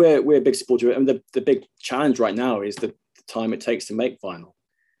we're a big supporter of it. And the big challenge right now is the time it takes to make vinyl,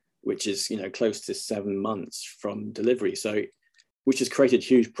 which is, close to 7 months from delivery. So, which has created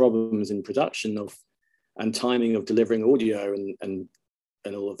huge problems in production and timing of delivering audio and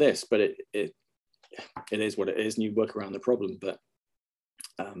all of this. But it is what it is, and you work around the problem. But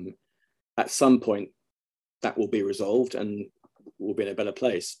at some point, that will be resolved, and we'll be in a better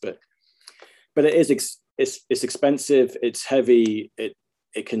place. But it is it's expensive. It's heavy. It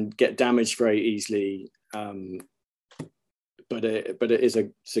can get damaged very easily. But it's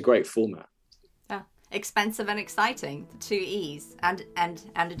a great format. Yeah, expensive and exciting, the 2 E's and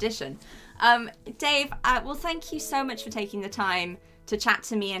addition. Dave, well, thank you so much for taking the time to chat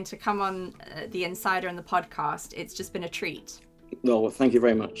to me and to come on The Insider and the podcast. It's just been a treat. No, well, thank you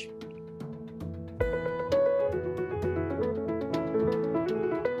very much.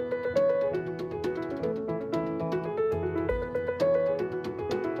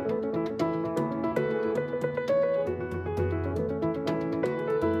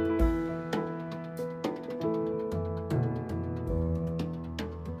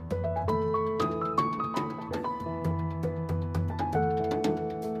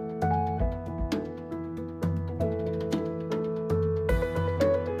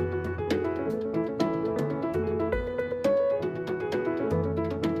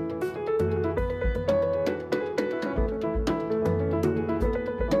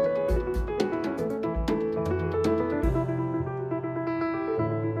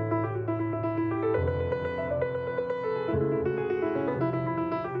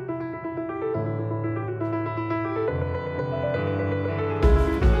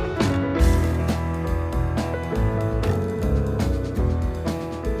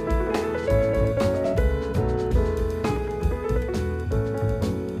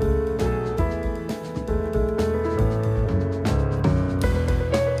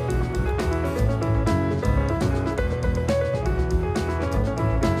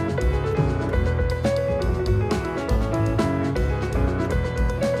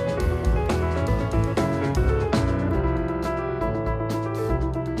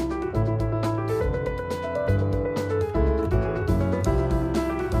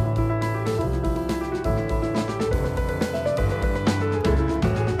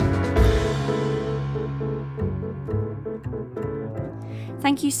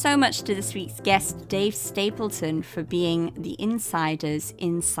 Thank you so much to this week's guest, Dave Stapleton, for being the Insider's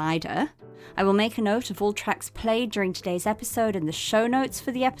Insider. I will make a note of all tracks played during today's episode in the show notes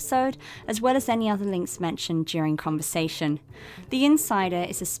for the episode, as well as any other links mentioned during conversation. The Insider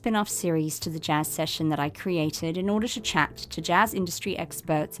is a spin-off series to the jazz session that I created in order to chat to jazz industry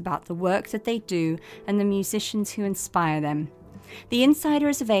experts about the work that they do and the musicians who inspire them. The Insider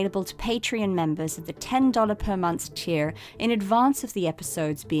is available to Patreon members at the $10 per month tier in advance of the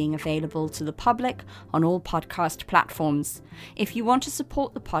episodes being available to the public on all podcast platforms. If you want to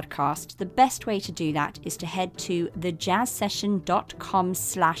support the podcast, the best way to do that is to head to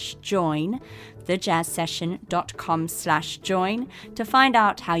thejazzsession.com/join, thejazzsession.com/join, to find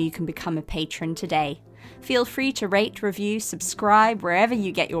out how you can become a patron today. Feel free to rate, review, subscribe wherever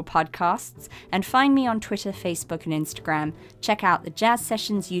you get your podcasts, and find me on Twitter, Facebook, and Instagram. Check out the Jazz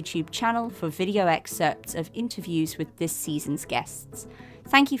Sessions YouTube channel for video excerpts of interviews with this season's guests.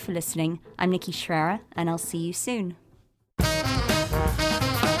 Thank you for listening. I'm Nikki Schrerer, and I'll see you soon.